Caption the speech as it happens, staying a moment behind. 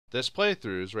This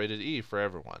playthrough is rated E for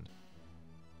everyone.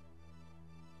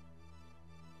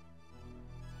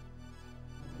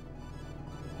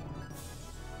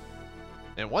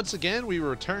 And once again, we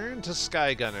return to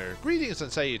Skygunner. Greetings and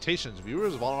salutations,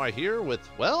 viewers. Vauldemare here with,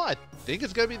 well, I think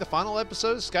it's going to be the final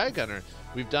episode of Skygunner.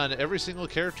 We've done every single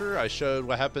character. I showed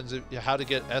what happens, how to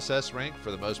get SS rank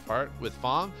for the most part with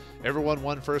Fong. Everyone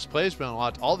won first place. We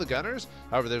unlocked all the gunners.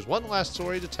 However, there's one last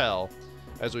story to tell.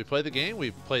 As we play the game, we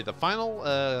play the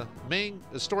final main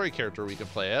story character we can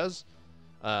play as.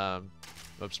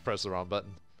 Oops, pressed the wrong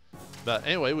button. But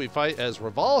anyway, we fight as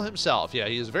Referral himself. Yeah,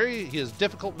 he is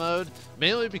difficult mode,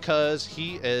 mainly because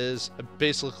he is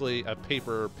basically a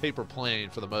paper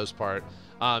plane for the most part.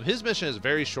 His mission is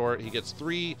very short. He gets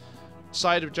 3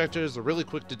 side objectives. They're really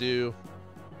quick to do.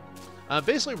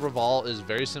 Basically, Referral is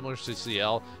very similar to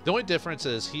CL. The only difference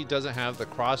is he doesn't have the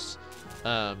cross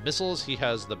missiles. He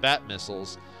has the bat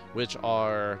missiles, which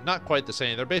are not quite the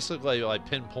same. They're basically like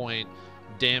pinpoint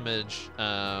damage.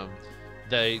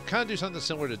 They kind of do something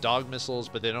similar to dog missiles,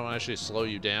 but they don't actually slow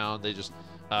you down. They just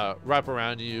wrap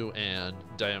around you and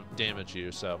damage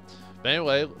you. So, but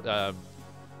anyway,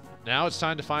 now it's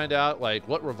time to find out like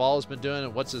what Referral's been doing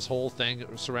and what's this whole thing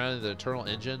surrounding the internal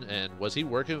engine, and was he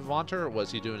working with Ventre or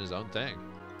was he doing his own thing?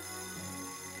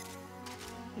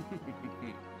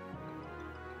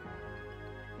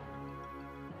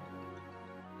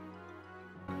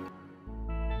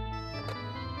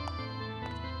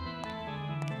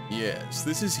 Yes,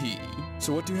 this is he.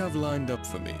 So what do you have lined up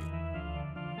for me?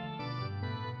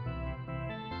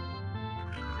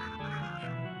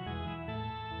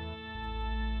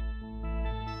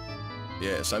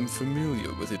 Yes, I'm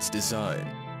familiar with its design.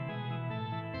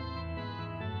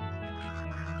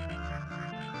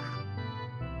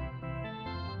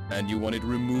 And you want it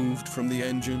removed from the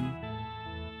engine?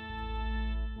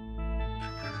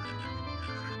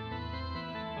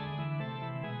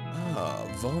 Ah,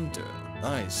 Ventre.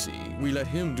 I see. We let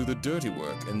him do the dirty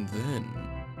work, and then...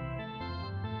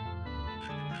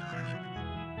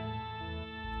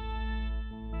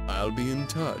 I'll be in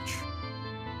touch.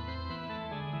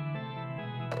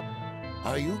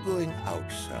 Are you going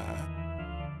out, sir?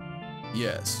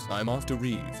 Yes, I'm off to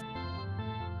Reeve.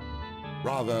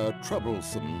 Rather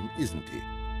troublesome, isn't he?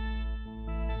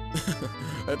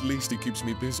 At least he keeps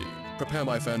me busy. Prepare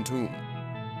my phantom.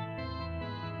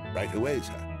 Right away,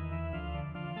 sir.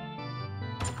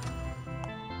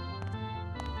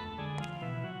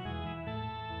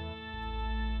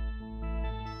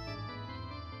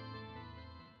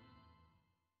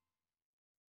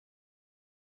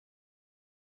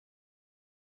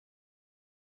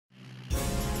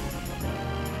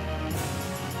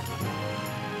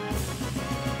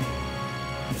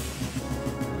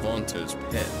 Ventre's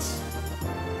pets.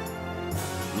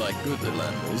 Like good little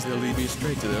animals, they'll lead me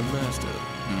straight to their master.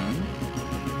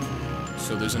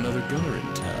 So there's another gunner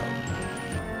in town.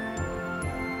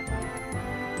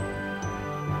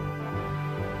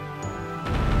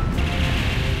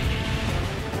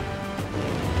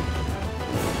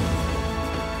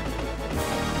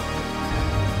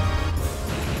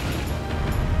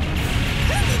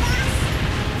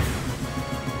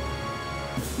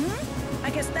 I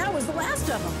guess that was the last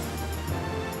of them.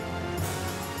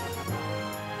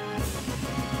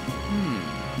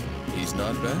 He's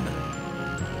not bad.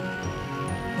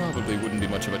 Probably wouldn't be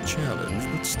much of a challenge,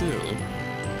 but still.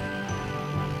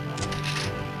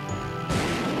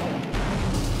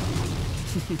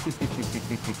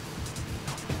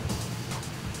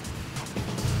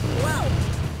 Whoa!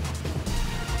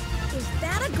 Is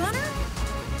that a gunner?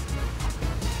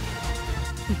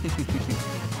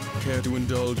 Care to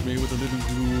indulge me with a little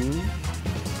duel?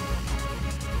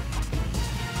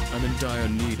 I'm in dire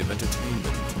need of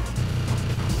entertainment.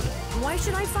 Why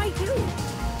should I fight you?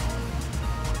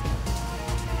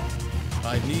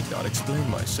 I need not explain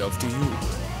myself to you.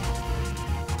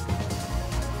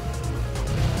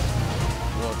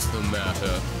 What's the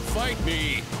matter? Fight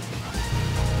me!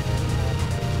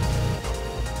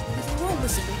 If he won't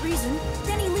listen to reason,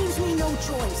 then he leaves me no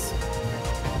choice.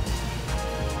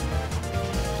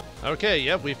 Okay,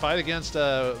 yep, we fight against,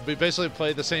 we basically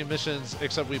play the same missions,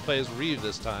 except we play as Reeve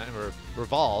this time, or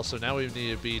Referral, so now we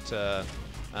need to beat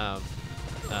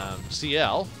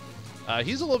CL.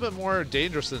 He's a little bit more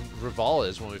dangerous than Referral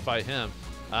is when we fight him.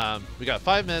 We got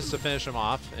 5 minutes to finish him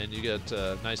off, and you get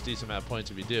a nice decent amount of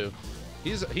points if you do.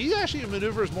 He actually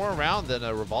maneuvers more around than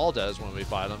Referral does when we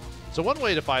fight him. So one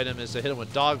way to fight him is to hit him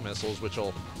with dog missiles, which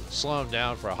will slow him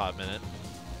down for a hot minute.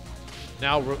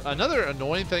 Now, another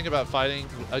annoying thing about fighting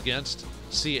against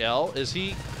CL is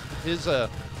he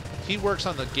works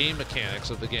on the game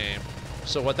mechanics of the game.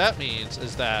 So what that means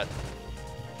is that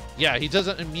Yeah, he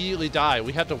doesn't immediately die.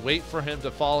 We have to wait for him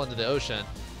to fall into the ocean.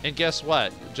 And guess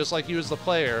what? Just like you as the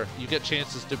player, you get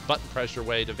chances to button press your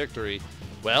way to victory.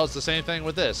 Well, it's the same thing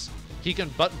with this. He can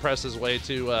button press his way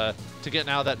to getting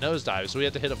out of that nosedive, so we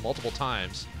have to hit him multiple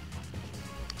times.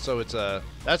 So it's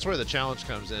that's where the challenge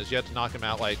comes in, is you have to knock him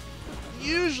out, like,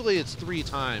 usually it's 3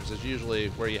 times is usually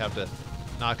where you have to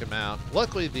knock him out.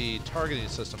 Luckily, the targeting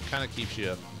system kind of keeps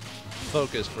you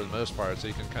focused for the most part, so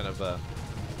you can kind of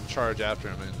charge after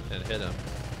him and hit him.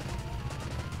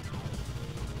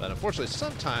 But unfortunately,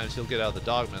 sometimes he'll get out of the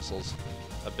dog missiles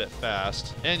a bit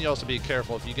fast. And you also be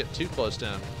careful, if you get too close to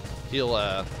him,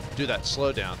 he'll do that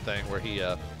slowdown thing where he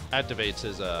activates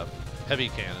his heavy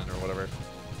cannon or whatever.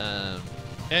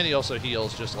 And he also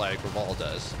heals just like Referral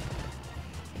does.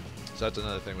 So that's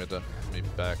another thing we have to maybe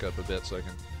back up a bit so I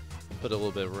can put a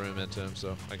little bit of room into him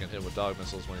so I can hit him with dog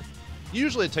missiles when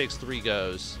usually it takes 3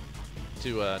 goes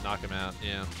to knock him out,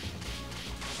 yeah.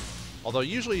 Although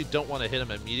usually you don't want to hit him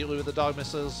immediately with the dog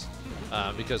missiles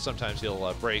because sometimes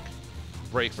he'll break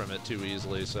from it too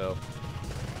easily, so.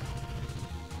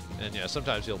 And yeah,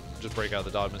 sometimes he'll just break out of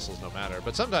the dog missiles no matter.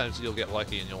 But sometimes you'll get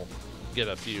lucky and you'll get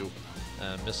a few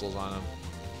missiles on him.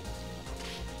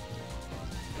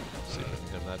 Let's see if I can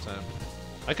hit him that time.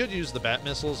 I could use the bat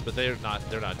missiles, but they're not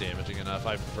damaging enough.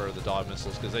 I prefer the dog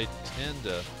missiles because they tend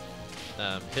to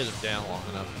hit him down long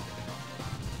enough.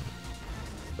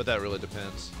 But that really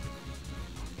depends.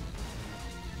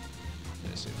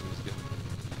 Let's see if he's getting.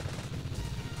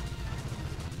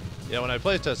 Yeah, when I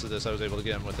play tested this, I was able to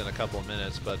get him within a couple of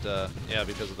minutes, but yeah,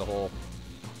 because of the whole.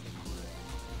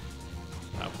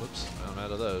 Oh, whoops! I'm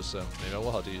out of those, so maybe I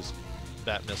will have to use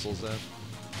bat missiles then.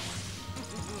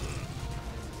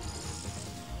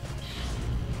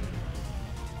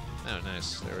 Oh,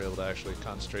 nice. They were able to actually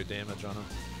concentrate damage on him.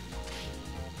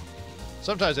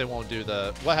 Sometimes they won't do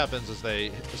the... What happens is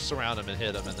they surround him and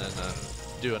hit him and then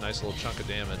do a nice little chunk of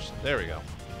damage. There we go.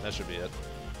 That should be it.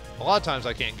 A lot of times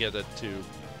I can't get it to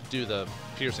do the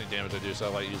piercing damage I do, so I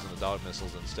like using the dog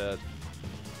missiles instead.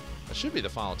 That should be the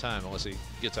final time, unless he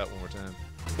gets out one more time.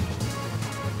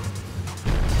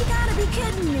 You gotta be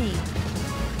kidding me!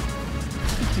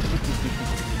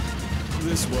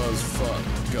 This was fun,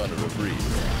 Gunner agreed.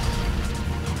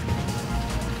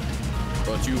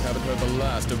 But you haven't heard the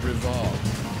last of Referral.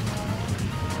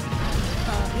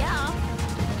 Yeah.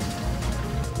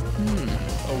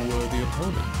 A worthy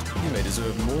opponent. You may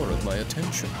deserve more of my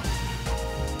attention.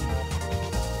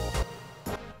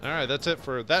 Alright, that's it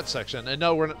for that section. And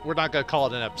no, we're not going to call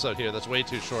it an episode here. That's way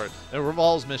too short. And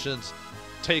Referral's missions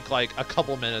take like a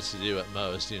couple minutes to do at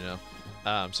most, you know.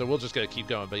 So we'll just gotta keep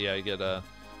going. But yeah, you get a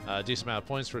decent amount of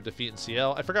points for defeating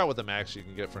CL. I forgot what the max you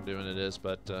can get from doing it is,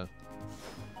 but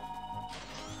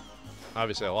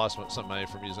obviously I lost some money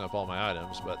from using up all my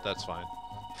items, but that's fine.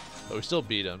 But we still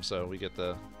beat him, so we get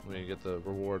the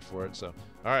reward for it. So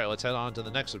all right, let's head on to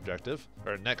the next objective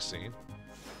or next scene.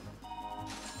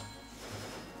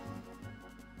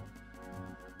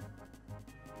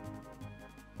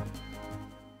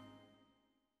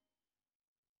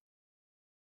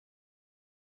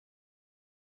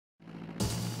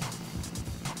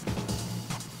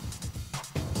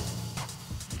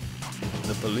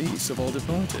 The police have all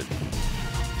departed.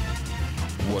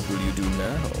 What will you do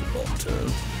now, Ventre?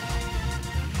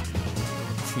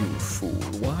 You fool,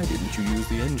 why didn't you use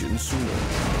the engine sooner?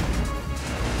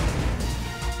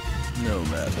 No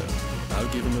matter. I'll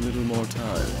give him a little more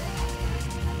time.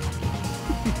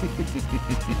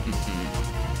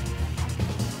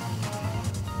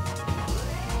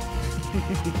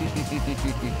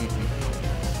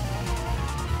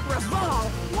 Referral,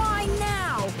 why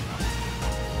now?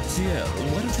 CL,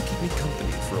 why don't you keep me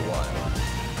company for a while?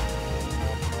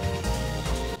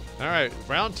 Alright,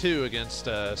 round 2 against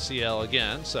CL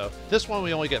again. So this one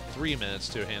we only get 3 minutes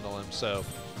to handle him, so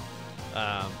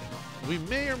we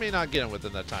may or may not get him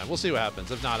within that time. We'll see what happens.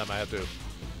 If not, I might have to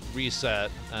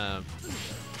reset.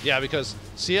 Yeah, because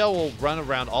CL will run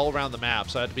around all around the map,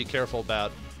 so I have to be careful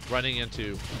about running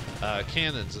into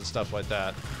cannons and stuff like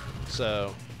that.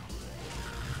 So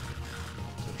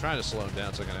I'm trying to slow him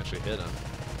down so I can actually hit him.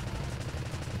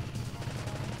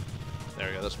 There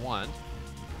we go, that's one.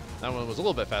 That one was a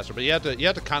little bit faster, but you have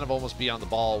to kind of almost be on the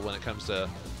ball when it comes to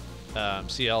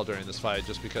CL during this fight,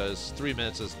 just because 3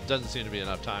 minutes doesn't seem to be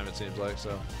enough time, it seems like. So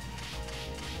go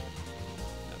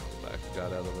back,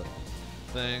 got out of the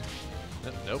thing.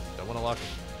 Nope, don't want to lock him.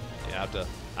 You have to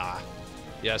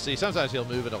yeah, see, sometimes he'll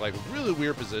move into like really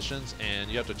weird positions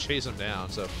and you have to chase him down,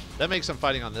 so that makes him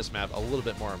fighting on this map a little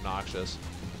bit more obnoxious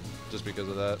just because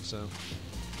of that. So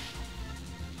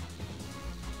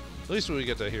at least we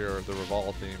get to hear the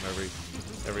Referral theme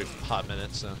every hot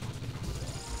minute, so.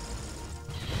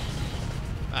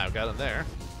 Ah, got him there.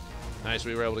 Nice,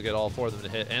 we were able to get all 4 of them to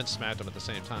hit and smack them at the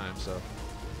same time, so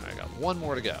I got 1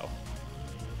 more to go.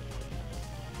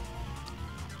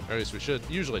 Or at least we should.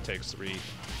 Usually takes three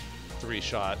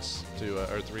shots to,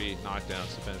 or 3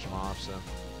 knockdowns to finish them off, so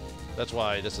that's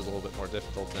why this is a little bit more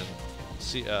difficult than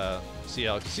CL.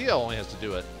 CL only has to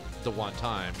do it the 1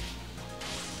 time.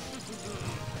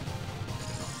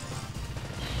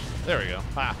 There we go.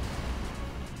 Ha!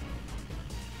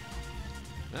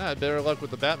 I had better luck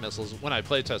with the bat missiles. When I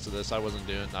play tested this, I wasn't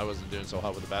doing so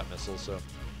hot with the bat missiles, so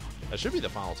that should be the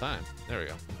final time. There we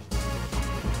go.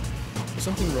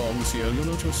 Something wrong, Monsieur? You're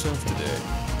not yourself today.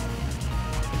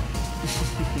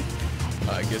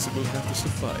 I guess it will have to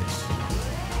suffice.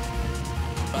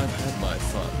 I've had my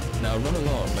fun. Now run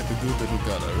along like a good little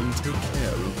gunner and take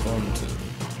care of Ventre.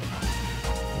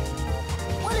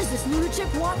 What does this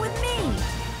lunatic want with me?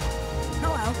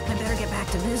 Oh well, I better get back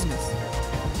to business.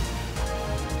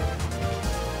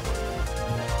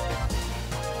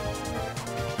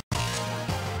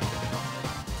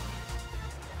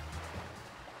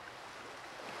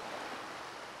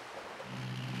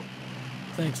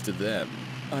 Thanks to them,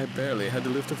 I barely had to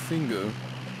lift a finger.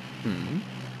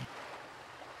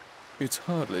 It's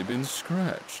hardly been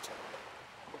scratched.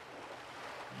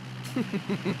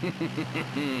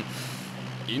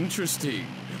 Interesting.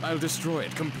 I'll destroy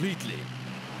it completely.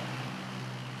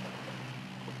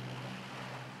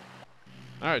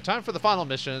 All right, time for the final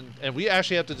mission, and we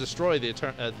actually have to destroy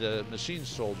the machine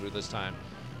soldier this time.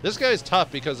 This guy is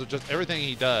tough because of just everything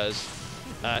he does,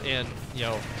 and you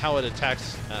know how it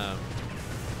attacks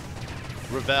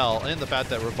Referral, and the fact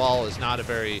that Referral is not a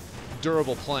very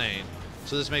durable plane.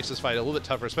 So this makes this fight a little bit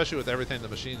tougher, especially with everything the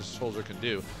machine soldier can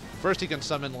do. First, he can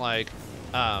summon like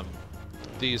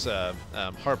these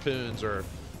harpoons or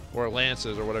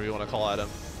lances or whatever you want to call at them,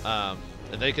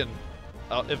 and they can,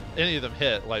 if any of them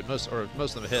hit, like most of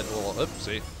them hit a little. Oops,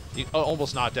 see, he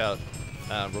almost knocked out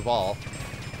Referral.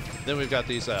 Then we've got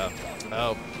these. Oh,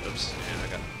 oops,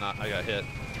 man, I got hit.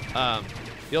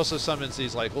 He also summons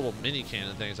these like little mini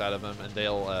cannon things out of them, and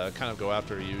they'll kind of go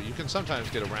after you. You can sometimes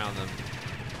get around them.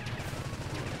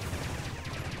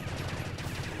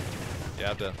 You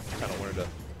have to kind of learn to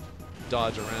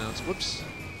dodge around. Whoops.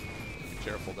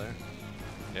 Careful there.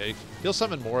 Yeah, he'll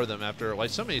summon more of them after like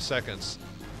so many seconds.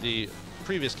 The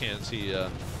previous cannons he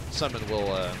summoned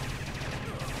will.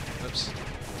 Oops.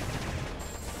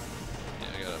 Yeah,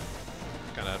 I gotta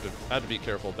kind of have to be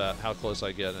careful about how close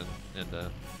I get and pick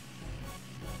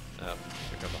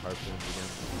up the harpoons again.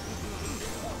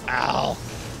 Ow!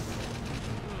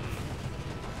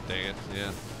 Dang it!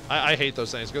 Yeah, I hate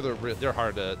those things because they're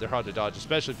hard to dodge,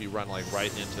 especially if you run like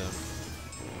right into them.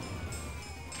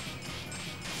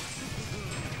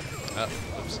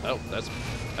 Oops. Oh, that's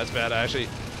bad. I actually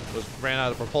ran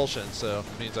out of propulsion, so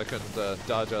it means I couldn't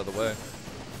dodge out of the way.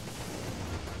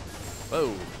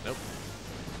 Whoa! Nope.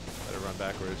 Better run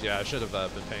backwards. Yeah, I should have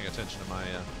been paying attention to my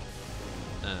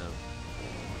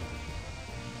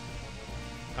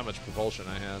how much propulsion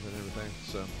I had and everything.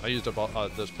 So I used up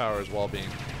those powers while being.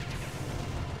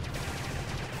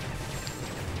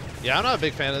 Yeah, I'm not a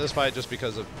big fan of this fight just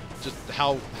because of just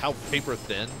how paper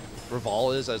thin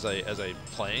Referral is as a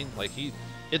plane. Like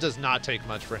it does not take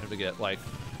much for him to get like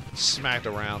smacked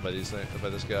around by this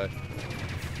guy.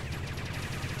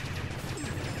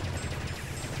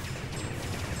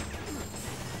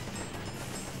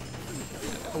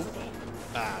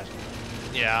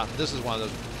 Yeah, this is one of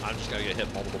those. I'm just gonna get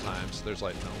hit multiple times. There's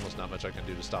like almost not much I can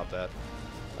do to stop that.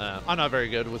 I'm not very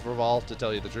good with Referral, to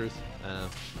tell you the truth.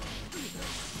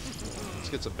 Let's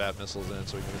get some bat missiles in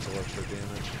so we can get some extra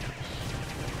damage.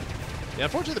 Yeah,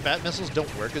 unfortunately the bat missiles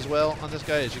don't work as well on this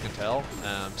guy, as you can tell.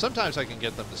 Sometimes I can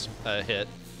get them to hit,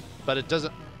 but it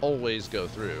doesn't always go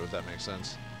through, if that makes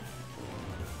sense.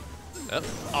 Oh,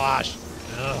 gosh.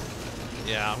 Ugh.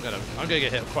 Yeah, I'm gonna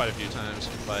get hit quite a few times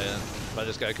by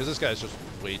this guy, because this guy's just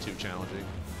way too challenging.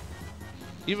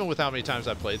 Even with how many times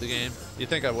I played the game, you'd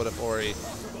think I would have already.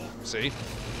 See? Yeah,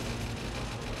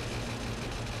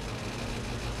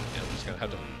 I'm just gonna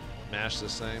have to mash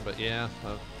this thing, but yeah,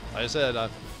 like I said,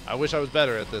 I wish I was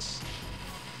better at this.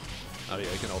 Oh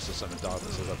yeah, you can also summon dog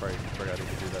missiles. I probably forgot you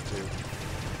could do that too.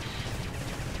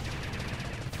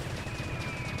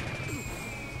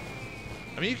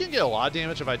 I mean, you can get a lot of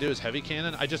damage if I do his heavy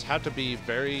cannon. I just have to be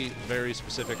very, very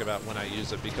specific about when I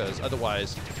use it, because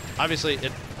otherwise, obviously,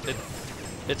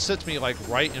 it sits me like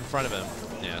right in front of him.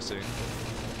 Yeah, see.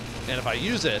 And if I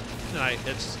use it,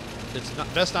 it's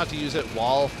best not to use it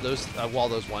while those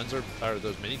ones or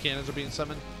those mini cannons are being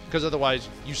summoned, because otherwise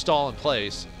you stall in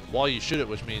place while you shoot it,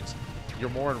 which means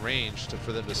you're more in range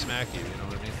for them to smack you. You know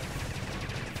what I mean?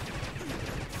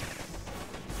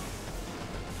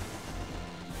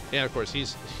 And of course,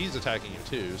 he's attacking you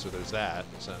too, so there's that.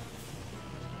 So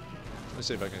let me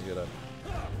see if I can get a.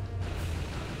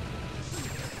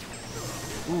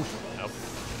 Oof. Nope.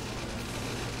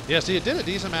 Yeah, see, it did a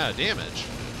decent amount of damage,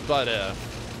 but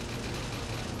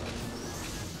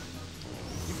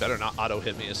you better not auto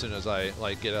hit me as soon as I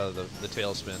like get out of the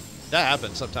tailspin. That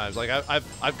happens sometimes. Like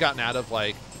I've gotten out of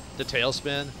like the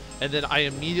tailspin, and then I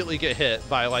immediately get hit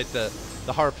by like the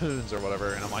harpoons or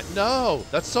whatever, and I'm like, no,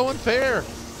 that's so unfair.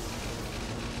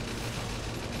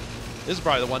 This is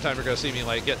probably the one time you're gonna see me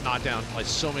like get knocked down like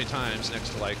so many times next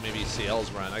to like maybe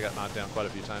CL's run. I got knocked down quite a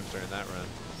few times during that run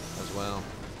as well.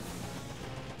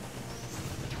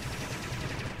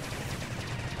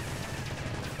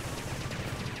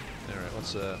 All right,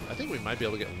 let's. I think we might be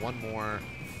able to get one more.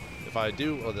 If I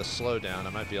do the slow down,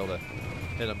 I might be able to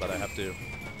hit him, but I have to.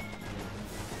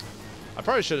 I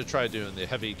probably should have tried doing the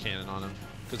heavy cannon on him,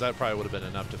 because that probably would have been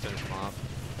enough to finish him off.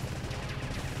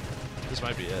 This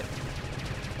might be it.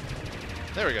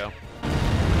 There we go. Too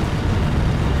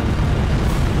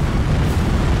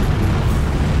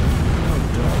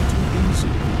easy.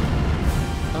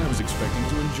 I was expecting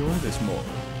to enjoy this more,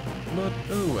 but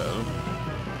oh well.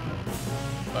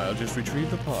 I'll just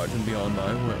retrieve the part and be on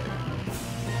my way.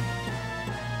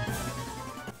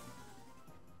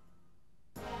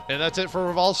 And that's it for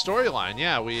Revolve's storyline.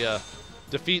 Yeah, we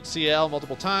defeat CL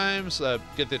multiple times,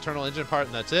 get the Eternal Engine part,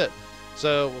 and that's it.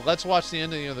 So let's watch the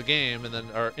ending of the game, and then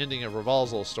our ending of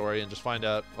Revolve's little story, and just find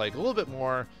out like a little bit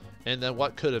more, and then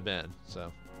what could have been.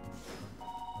 So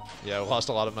yeah, we lost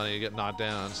a lot of money getting knocked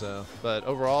down. So, but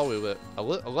overall, we got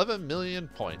 11 million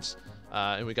points,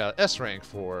 and we got an S rank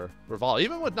for Revolve.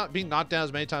 Even with not being knocked down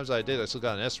as many times as I did, I still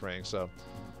got an S rank. So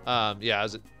yeah,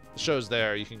 as it shows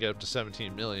there, you can get up to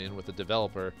 17 million with the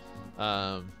developer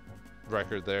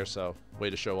record there. So way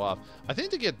to show off. I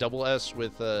think to get double S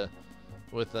with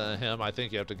him, I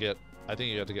think you have to get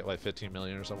like 15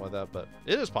 million or something like that, but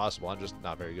it is possible. I'm just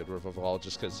not very good with Revolve,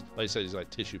 just because, like I said, he's like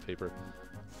tissue paper.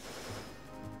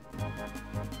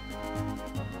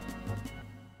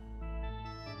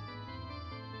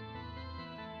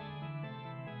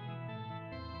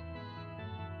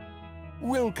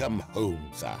 Welcome home,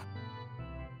 sir.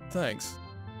 Thanks.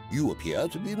 You appear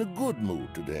to be in a good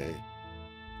mood today.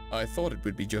 I thought it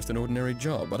would be just an ordinary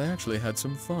job, but I actually had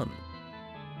some fun.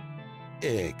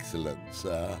 Excellent,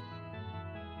 sir.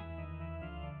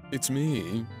 It's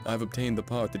me. I've obtained the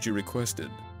part that you requested.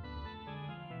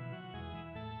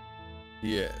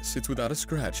 Yes, it's without a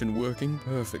scratch and working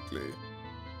perfectly.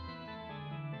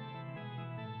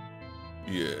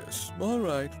 Yes, all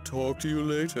right. Talk to you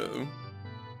later.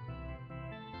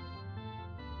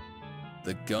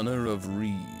 The Gunner of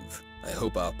Reeve. I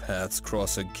hope our paths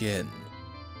cross again.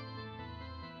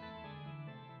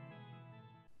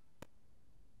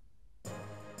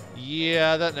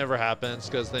 Yeah, that never happens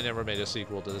because they never made a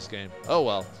sequel to this game. Oh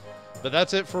well. But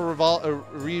that's it for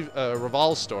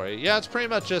Revolve's story. Yeah, it's pretty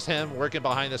much just him working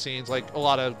behind the scenes. Like a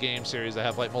lot of game series that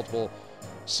have like multiple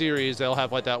series, they'll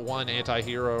have like that one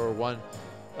anti-hero or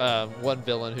one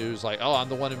villain who's like, oh, I'm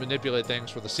the one who manipulate things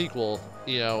for the sequel,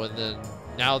 you know, and then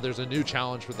now there's a new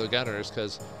challenge for the Gunners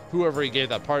because whoever he gave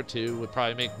that part to would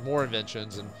probably make more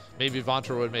inventions, and maybe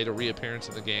Ventre would have made a reappearance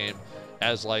in the game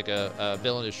as like a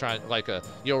villain who's trying, like a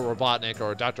Robotnik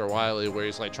or a Dr. Wily, where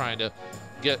he's like trying to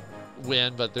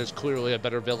win, but there's clearly a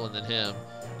better villain than him.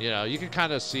 You know, you can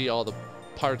kind of see all the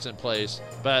parts in place,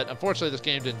 but unfortunately this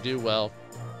game didn't do well.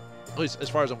 At least as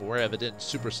far as I'm aware of, it didn't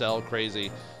supersell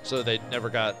crazy, so they never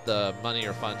got the money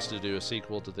or funds to do a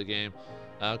sequel to the game.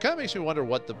 Kind of makes me wonder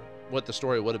what the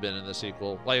story would have been in the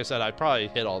sequel. Like I said, I probably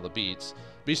hit all the beats,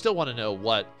 but you still want to know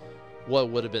what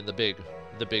would have been the big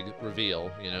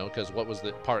reveal, you know, because what was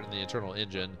the part in the internal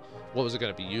engine? What was it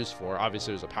going to be used for?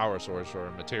 Obviously, it was a power source or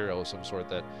a material of some sort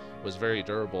that was very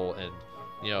durable, and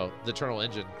you know, the internal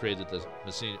engine created the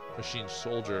machine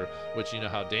soldier, which you know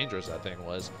how dangerous that thing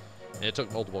was. And it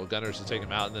took multiple gunners to take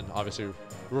him out, and then obviously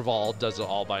Revolve does it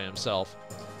all by himself.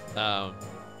 And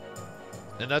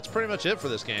that's pretty much it for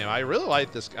this game. I really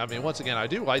like this. I mean, once again, I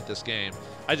do like this game.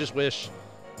 I just wish,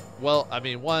 well, I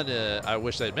mean, I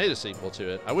wish they'd made a sequel to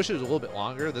it. I wish it was a little bit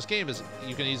longer. This game is,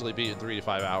 you can easily beat in 3 to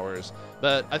 5 hours.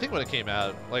 But I think when it came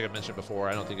out, like I mentioned before,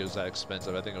 I don't think it was that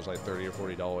expensive. I think it was like $30 or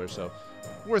 $40. So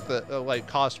worth it, like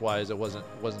cost-wise, it wasn't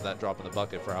that drop in the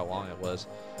bucket for how long it was.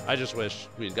 I just wish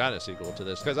we'd gotten a sequel to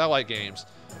this because I like games.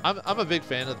 I'm a big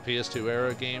fan of the PS2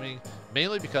 era gaming,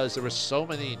 mainly because there were so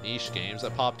many niche games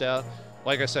that popped out.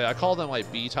 Like I said, I call them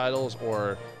like B titles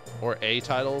or A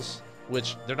titles,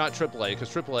 which they're not AAA, because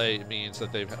AAA means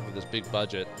that they have this big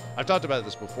budget. I've talked about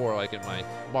this before, like in my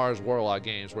Mars Warlock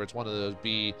games, where it's one of those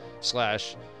B/,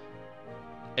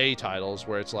 A titles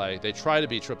where it's like they try to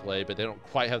be AAA, but they don't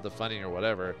quite have the funding or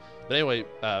whatever. But anyway,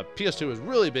 PS2 was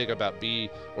really big about B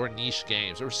or niche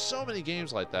games. There were so many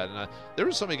games like that, and there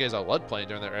were so many games I loved playing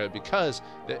during that era because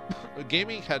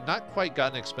gaming had not quite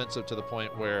gotten expensive to the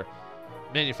point where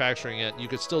manufacturing it, you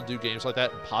could still do games like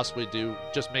that and possibly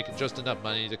make it just enough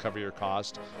money to cover your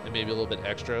cost and maybe a little bit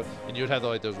extra. And you would have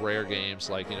like those rare games,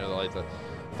 like like the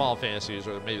Final Fantasies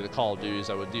or maybe the Call of Duties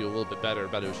that would do a little bit better,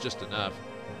 but it was just enough.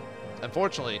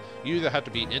 Unfortunately, you either have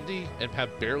to be indie and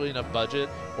have barely enough budget,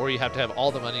 or you have to have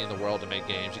all the money in the world to make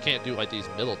games. You can't do like these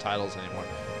middle titles anymore.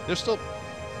 There's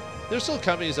still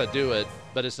companies that do it,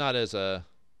 but it's not as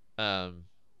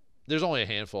there's only a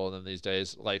handful of them these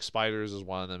days. Like Spiders is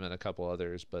one of them, and a couple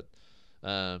others. But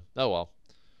oh well,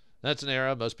 that's an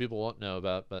era most people won't know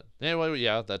about. But anyway,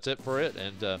 yeah, that's it for it.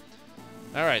 And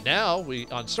all right, now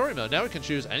on story mode. Now we can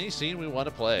choose any scene we want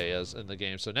to play as in the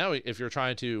game. So now if you're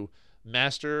trying to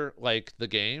master like the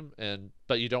game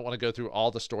but you don't want to go through all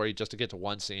the story just to get to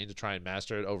one scene to try and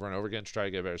master it over and over again to try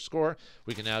to get a better score,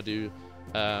 we can now do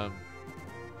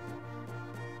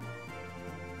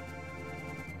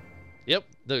yep,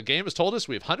 the game has told us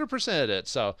we've 100%ed it,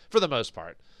 so for the most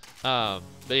part. But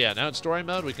yeah, now in story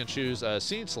mode we can choose a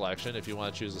scene selection if you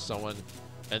want to choose someone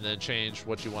and then change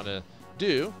what you want to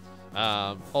do.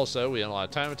 Also, we unlock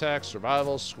time attacks,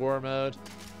 survival, score mode.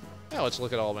 Now let's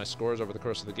look at all my scores over the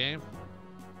course of the game.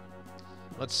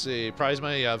 Let's see. Prize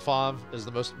money, FOM is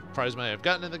the most prize money I've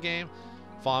gotten in the game.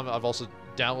 FOM, I've also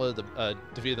downloaded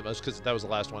defeated the most because that was the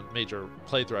last one major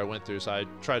playthrough I went through. So I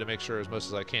try to make sure as most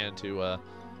as I can to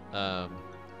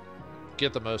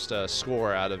get the most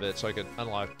score out of it so I can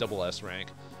unlock double S rank.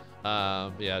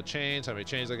 Yeah, chains, how many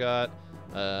chains I got,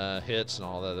 hits and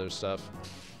all that other stuff.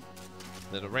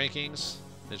 Then the rankings,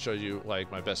 it shows you like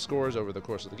my best scores over the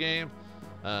course of the game.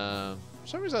 For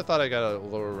some reason I thought I got a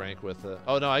lower rank with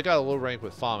oh no, I got a low rank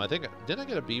with FOM. I think didn't I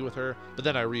get a B with her, but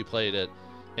then I replayed it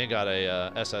and got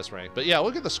a SS rank. But yeah,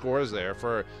 look at the scores there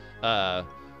for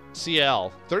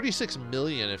CL 36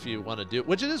 million if you want to do,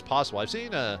 which it is possible. I've seen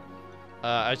well,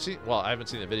 I haven't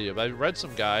seen the video, but I read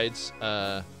some guides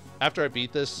after I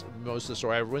beat this most of the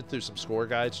story. I went through some score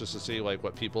guides just to see like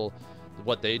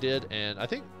what they did, and I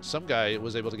think some guy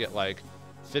was able to get like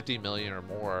 50 million or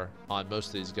more on most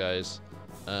of these guys.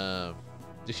 Yeah,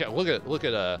 look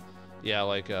at yeah,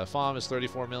 like FOM is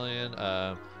 34 million,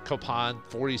 Copan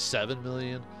 47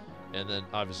 million, and then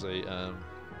obviously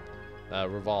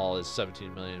Referral is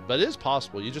 17 million. But it is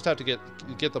possible. You just have to get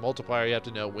the multiplier. You have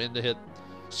to know when to hit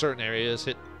certain areas,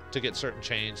 to get certain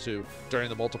chains during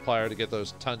the multiplier to get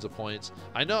those tons of points.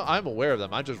 I know, I'm aware of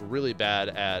them. I'm just really bad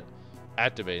at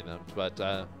activating them.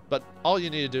 But all you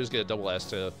need to do is get a double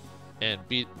S and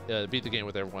beat the game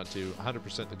with everyone to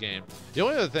 100% the game. The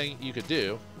only other thing you could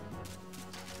do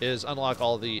is unlock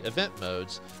all the event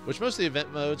modes, which most of the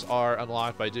event modes are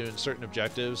unlocked by doing certain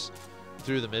objectives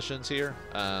through the missions here.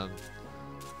 Let's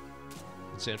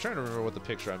see, I'm trying to remember what the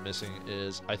picture I'm missing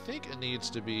is. I think it needs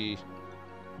to be,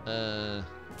 yeah,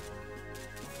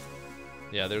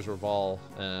 there's Referral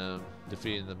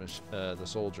defeating the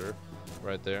soldier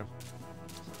right there.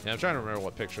 Yeah, I'm trying to remember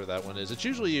what picture that one is. It's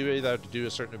usually you either have to do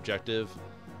a certain objective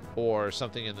or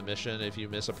something in the mission. If you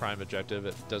miss a prime objective,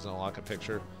 it doesn't unlock a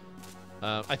picture.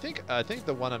 I think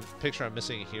the picture I'm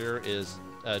missing here is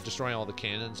destroying all the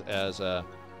cannons as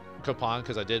Copan,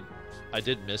 because I did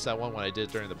miss that one when I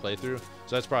did during the playthrough.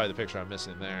 So that's probably the picture I'm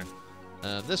missing there.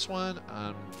 This one,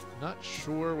 I'm not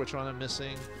sure which one I'm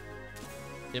missing.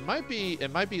 It might be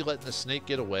letting the snake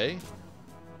get away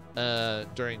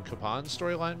during Copan's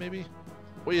storyline, maybe.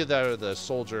 Well, either that or the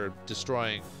soldier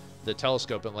destroying the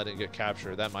telescope and letting it get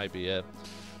captured. That might be it.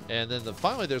 And then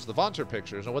finally there's the Ventre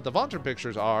pictures. And what the Ventre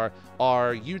pictures are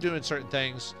you doing certain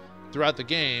things throughout the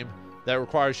game that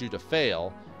requires you to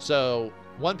fail. So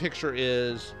one picture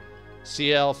is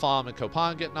CL, FOM, and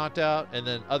Copan get knocked out, and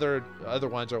then other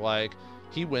ones are like,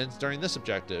 he wins during this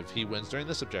objective, he wins during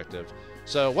this objective.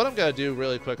 So what I'm going to do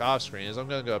really quick off screen is I'm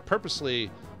going to go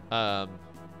purposely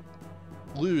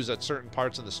lose at certain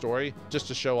parts in the story just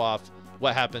to show off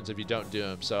what happens if you don't do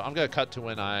them. So I'm going to cut to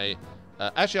when I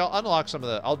actually I'll unlock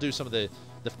I'll do some of the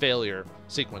failure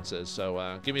sequences.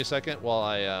 So give me a second while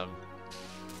I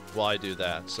do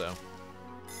that. So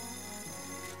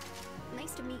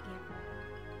Nice to meet you.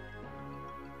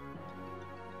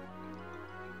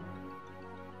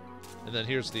 and then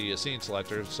here's the scene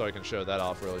selector, so I can show that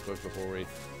off really quick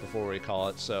before we call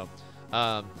it. So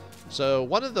so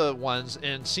one of the ones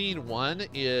in scene 1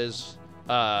 is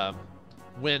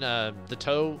when the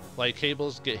tow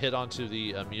cables get hit onto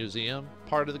the museum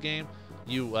part of the game.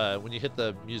 When you hit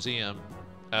the museum,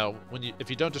 if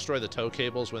you don't destroy the tow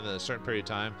cables within a certain period of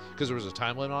time, because there was a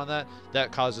time limit on that,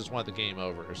 that causes one of the game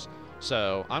overs.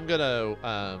 So I'm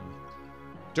gonna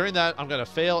during that I'm gonna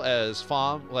fail as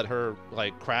Fom, let her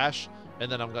like crash,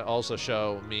 and then I'm gonna also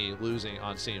show me losing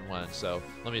on scene 1. So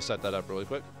let me set that up really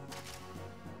quick.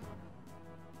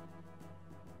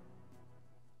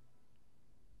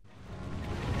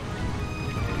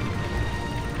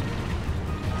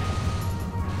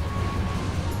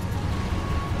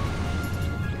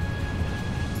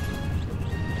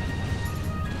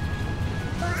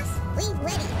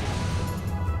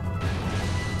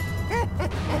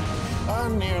 A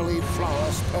nearly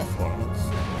flawless performance.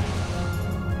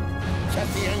 Set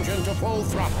the engine to full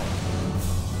throttle.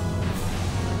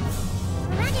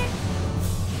 Roger.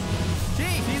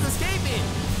 Chief, he's escaping!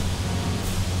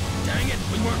 Dang it,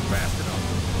 we weren't fast enough.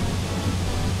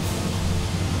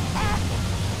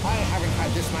 I haven't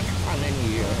had this much fun in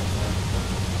years.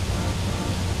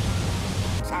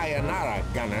 Sayonara,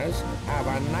 gunners. Have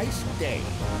a nice day.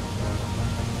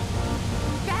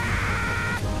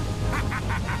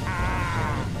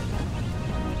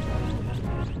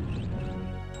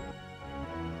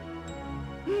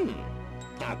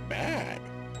 Not bad.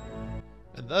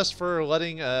 And thus, for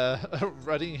letting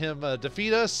him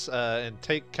defeat us and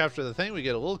capture the thing, we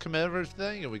get a little commemorative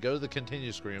thing, and we go to the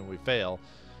continue screen and we fail.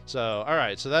 So, all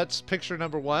right, so that's picture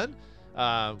number 1.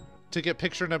 To get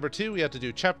picture number 2, we have to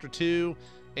do chapter 2,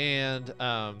 and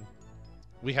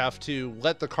we have to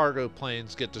let the cargo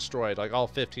planes get destroyed, like all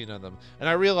 15 of them. And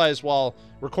I realized while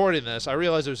recording this, I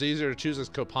realized it was easier to choose as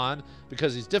Copan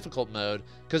because he's difficult mode.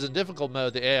 Because in difficult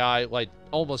mode, the AI like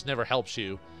almost never helps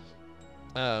you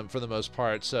for the most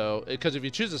part. So, because if you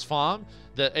choose as Fom,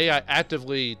 the AI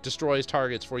actively destroys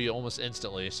targets for you almost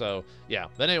instantly. So, yeah.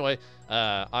 But anyway,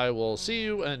 I will see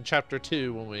you in chapter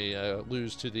 2 when we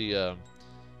lose the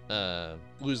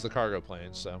cargo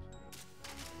planes. So.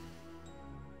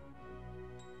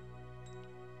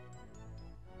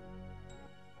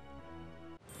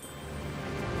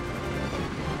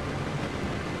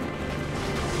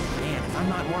 If I'm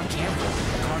not more careful,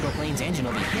 the cargo plane's engine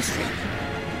will be history.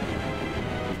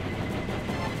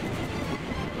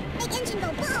 Big engine go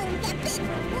boom, get big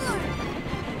reward.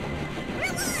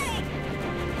 Reward!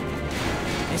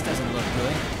 This doesn't look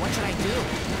good. What should I do?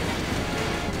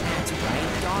 That's right,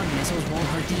 dog missiles won't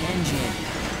hurt the engine.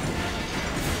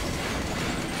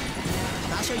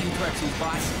 I'll show you twerks who's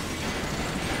boss.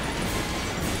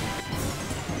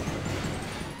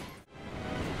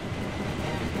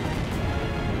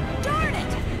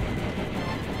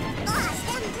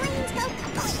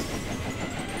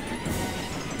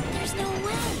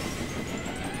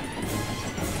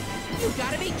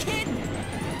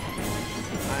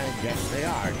 Guess they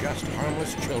are just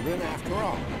harmless children after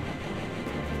all.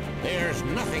 There's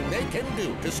nothing they can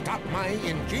do to stop my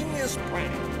ingenious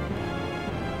plan.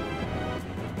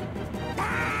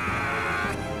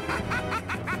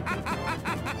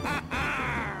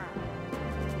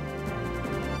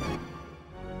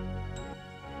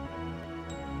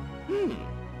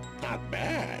 Not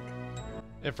bad.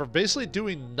 And for basically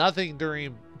doing nothing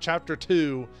during chapter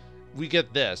 2, we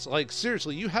get this. Like,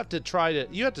 seriously, you have to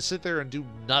sit there and do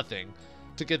nothing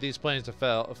to get these planes to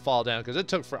fall down, because it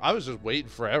took I was just waiting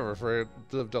forever for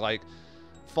them to like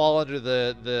fall under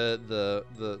the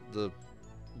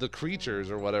creatures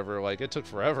or whatever. Like, it took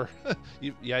forever.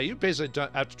 You basically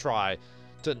don't have to try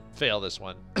to fail this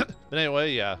one. But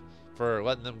anyway, yeah, for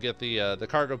letting them get the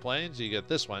cargo planes, you get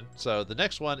this one. So the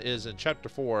next one is in chapter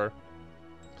 4,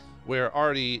 where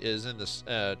Artie is in this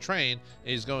train and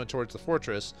he's going towards the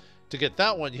fortress. To get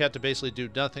that one, you have to basically do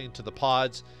nothing to the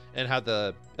pods and have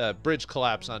the bridge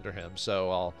collapse under him. So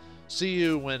I'll see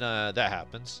you when that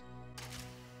happens.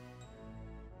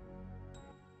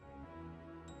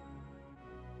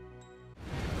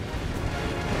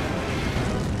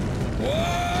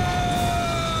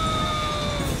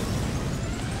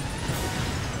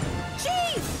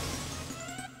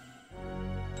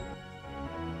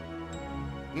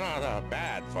 Not a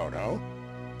bad photo.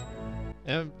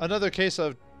 And another case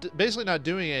of basically not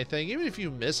doing anything. Even if you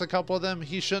miss a couple of them,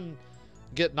 he shouldn't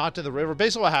get knocked in the river.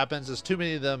 Basically what happens is too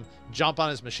many of them jump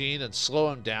on his machine and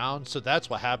slow him down. So that's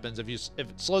what happens if it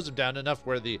slows him down enough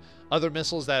where the other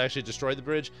missiles that actually destroy the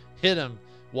bridge hit him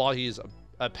while he's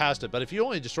past it. But if you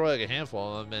only destroy like a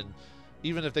handful of them, and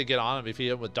even if they get on him, if you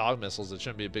hit him with dog missiles, it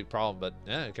shouldn't be a big problem, but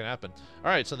yeah, it can happen. All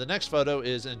right, so the next photo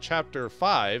is in chapter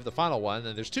 5, the final one,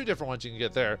 and there's 2 different ones you can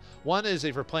get there. One is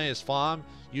if you're playing as Fom,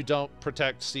 you don't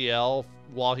protect CL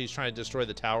while he's trying to destroy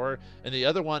the tower, and the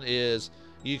other one is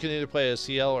you can either play as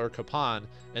CL or Copan,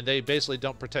 and they basically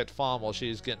don't protect Fom while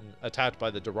she's getting attacked by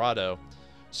the Dorado.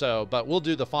 So, but we'll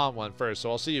do the FOM one first. So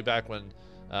I'll see you back when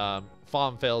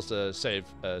FOM fails to save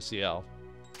CL.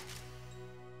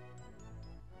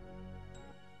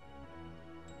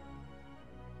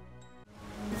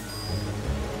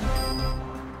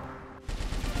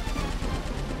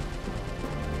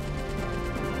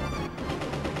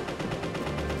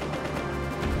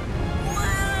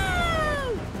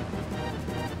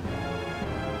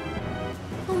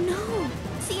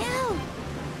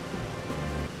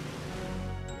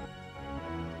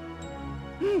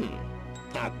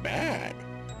 Not bad.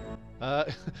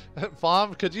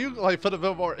 FOM, could you like put a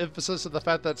bit more emphasis on the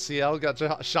fact that CL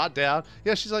got shot down?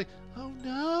 Yeah, she's like, oh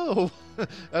no.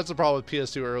 That's the problem with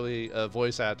PS2 early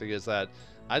voice acting, is that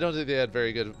I don't think they had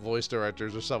very good voice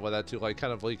directors or something like that to like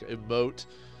kind of like emote,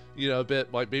 you know, a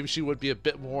bit like maybe she would be a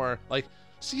bit more like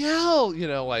CL, you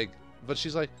know, like, but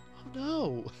she's like, oh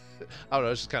no. I don't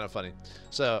know, it's just kind of funny.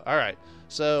 So, all right.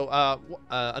 So,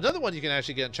 another one you can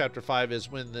actually get in Chapter 5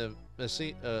 is when the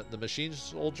machine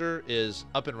soldier is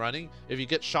up and running. If you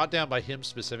get shot down by him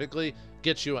specifically,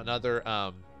 gets you another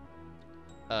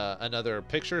another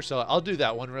picture. So I'll do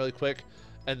that one really quick,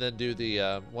 and then do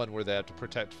the one where they have to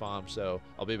protect FOM. So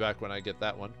I'll be back when I get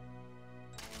that one.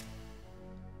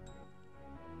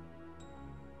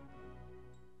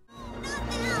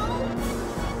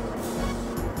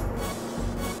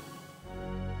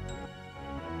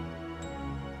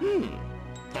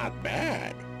 Not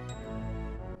bad.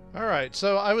 All right,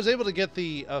 so I was able to get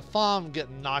the FOM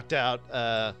getting knocked out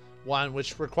one,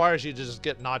 which requires you to just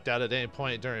get knocked out at any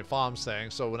point during FOM's thing.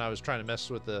 So when I was trying to mess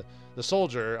with the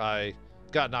soldier, I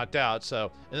got knocked out.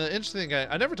 So, and the interesting thing,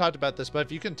 I never talked about this, but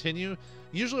if you continue,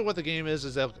 usually what the game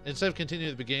is that instead of continuing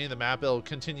at the beginning of the map, it'll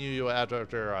continue you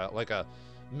after like a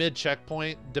mid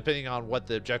checkpoint, depending on what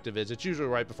the objective is. It's usually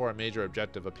right before a major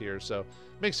objective appears, so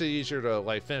makes it easier to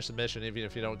like finish the mission even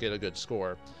if you don't get a good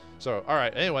score. So, all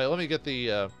right. Anyway, let me get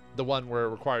the one where it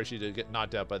requires you to get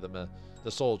knocked out by the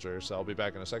soldier. So I'll be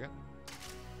back in a second.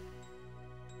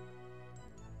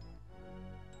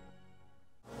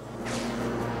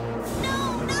 No,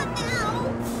 not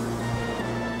now!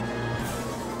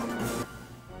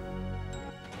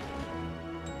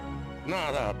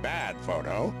 Not a bad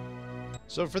photo.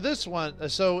 So for this one,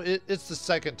 so it's the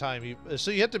second time you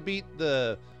have to beat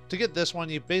to get this one.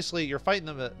 You're fighting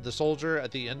the soldier at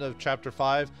the end of Chapter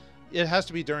 5. It has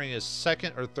to be during his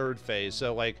second or third phase.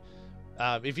 So like,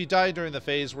 if you die during the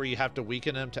phase where you have to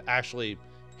weaken him to actually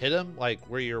hit him, like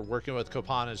where you're working with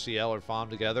Kotani and CL or FOM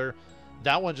together,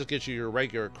 that one just gets you your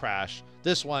regular crash.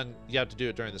 This one, you have to do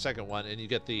it during the second one, and you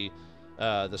get the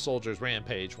soldier's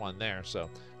rampage one there. So,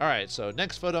 all right. So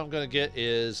next photo I'm going to get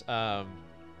is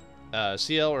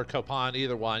CL or Copan,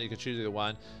 either one. You can choose either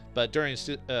one. But during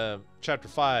Chapter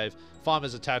 5, FOM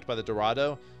is attacked by the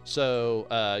Dorado, so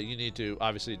you need to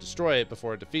obviously destroy it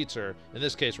before it defeats her. In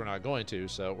this case, we're not going to,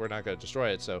 so we're not going to destroy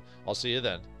it. So I'll see you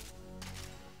then.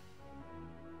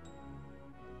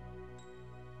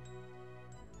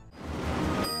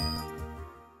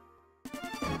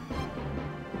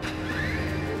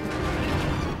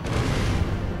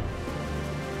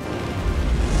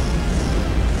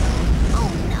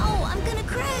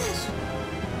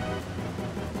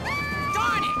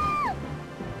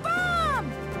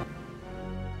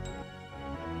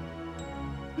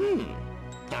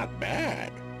 Not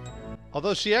bad.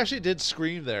 Although she actually did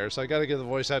scream there, so I got to give the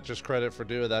voice actress credit for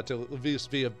doing that to at least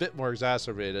be a bit more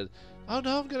exacerbated. Oh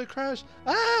no, I'm gonna crash!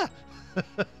 Ah!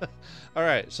 All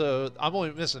right, so I'm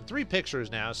only missing 3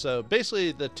 pictures now. So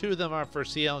basically, the 2 of them are for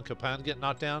CL and Copan getting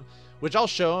knocked down, which I'll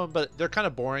show them, but they're kind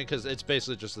of boring because it's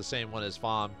basically just the same one as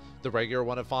FOM, the regular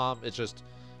one of FOM. It's just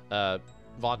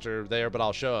Ventre there, but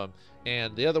I'll show them.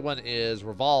 And the other one is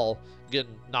Referral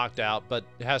getting knocked out, but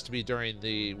it has to be during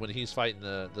when he's fighting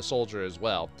the soldier as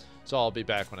well. So I'll be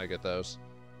back when I get those.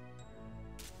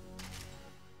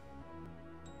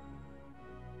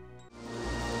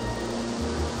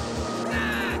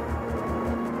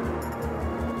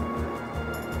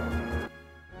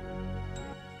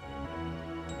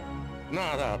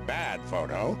 Not a bad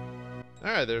photo.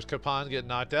 All right, there's Copan getting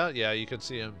knocked out. Yeah, you can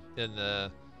see him in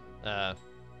the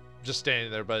just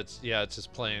standing there, but it's his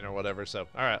plane or whatever. So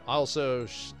all right, also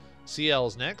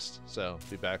CL's next, so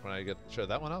be back when I show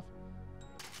that one off.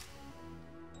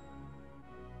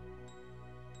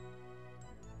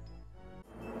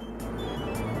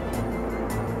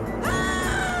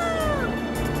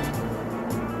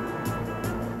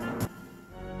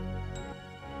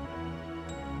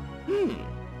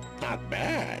 Not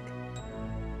bad.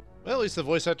 Well, at least the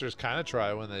voice actors kind of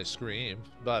try when they scream.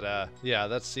 But yeah,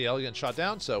 that's CL getting shot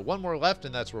down. So one more left,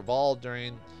 and that's Referral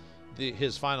during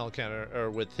his final encounter, or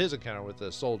with his encounter with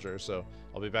the soldier. So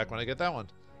I'll be back when I get that one.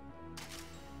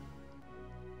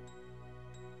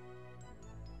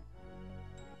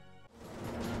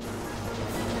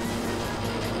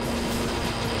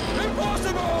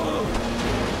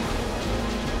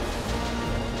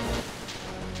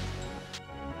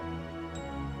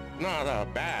 a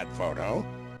bad photo.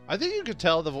 I think you could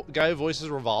tell the guy who voices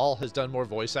Referral has done more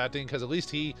voice acting, because at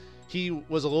least he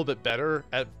was a little bit better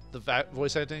at the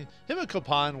voice acting. Him and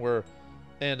Kotani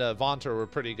and Ventre were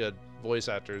pretty good voice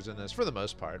actors in this for the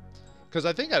most part, because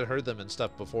I think I'd heard them in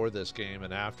stuff before this game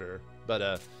and after.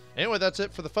 But anyway, that's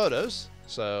it for the photos.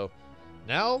 So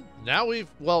now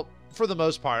well, for the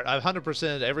most part, I've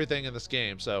 100%ed everything in this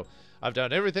game. So I've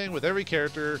done everything with every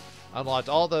character, unlocked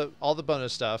all the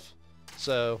bonus stuff.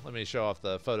 So let me show off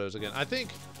the photos again. I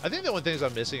think the only things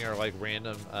I'm missing are like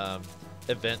random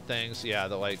event things. Yeah,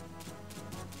 the like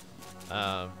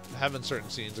having certain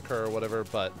scenes occur or whatever,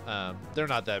 but they're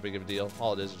not that big of a deal.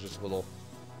 All it is just little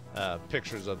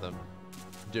pictures of them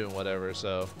doing whatever.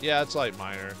 So yeah, it's like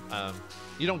minor.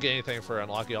 You don't get anything for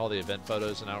unlocking all the event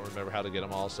photos, and I don't remember how to get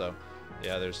them all. So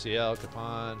yeah, there's CL,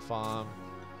 Kotani, Fom,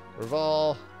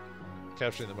 Referral,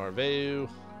 capturing the Marveu,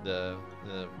 the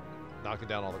knocking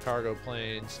down all the cargo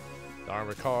planes, the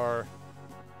armored car,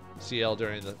 CL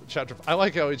during the chapter. I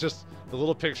like how he just, the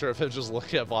little picture of him just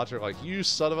looking at Ventre like, you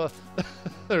son of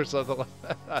a, or something like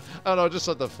that. I don't know, just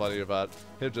something funny about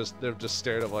him they're just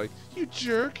staring at him like, you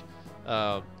jerk.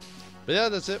 But yeah,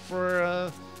 that's it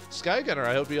for Skygunner.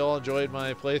 I hope you all enjoyed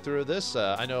my playthrough of this.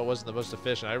 I know it wasn't the most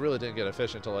efficient. I really didn't get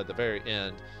efficient until at the very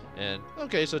end. And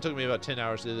okay, so it took me about 10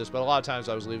 hours to do this, but a lot of times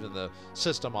I was leaving the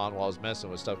system on while I was messing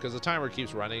with stuff, because the timer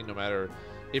keeps running no matter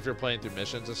if you're playing through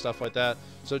missions and stuff like that.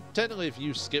 So technically, if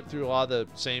you skip through a lot of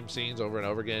the same scenes over and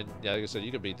over again, yeah, like I said,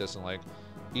 you could beat this in like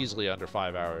easily under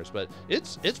 5 hours. But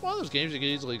it's one of those games you can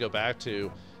easily go back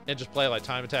to and just play like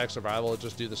Time Attack Survival and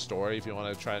just do the story if you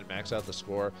want to try and max out the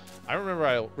score. I remember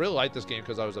I really liked this game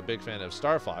because I was a big fan of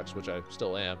Star Fox, which I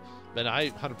still am. But I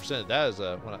 100%ed that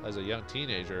as a young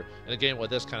teenager. And a game like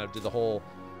this kind of did the whole,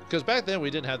 because back then we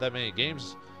didn't have that many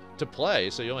games to play,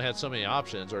 so you only had so many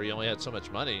options, or you only had so much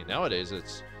money. Nowadays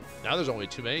now there's only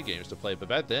too many games to play, but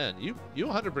back then you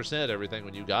 100%ed everything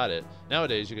when you got it.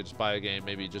 Nowadays you could just buy a game,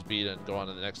 maybe just beat it and go on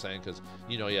to the next thing, because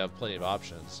you know you have plenty of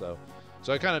options. So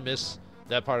I kind of miss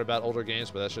that part about older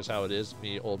games, but that's just how it is.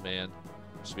 Me, old man,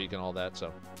 speaking all that.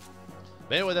 So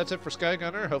but anyway, that's it for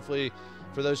Skygunner. Hopefully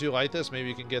for those who like this, maybe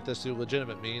you can get this through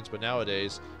legitimate means, but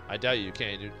nowadays I doubt you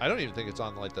can. I don't even think it's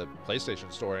on like the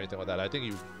PlayStation Store or anything like that. I think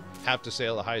you have to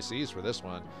sail the high seas for this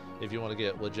one if you want to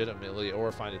get it legitimately,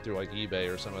 or find it through like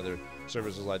eBay or some other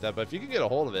services like that. But if you can get a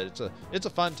hold of it, it's a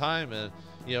fun time, and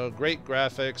you know, great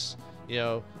graphics, you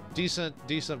know, decent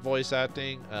voice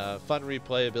acting, fun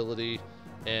replayability,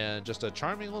 and just a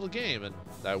charming little game. And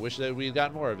I wish that we'd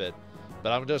gotten more of it,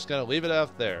 but I'm just gonna leave it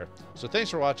out there. So thanks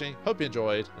for watching, hope you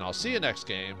enjoyed, and I'll see you next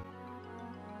game.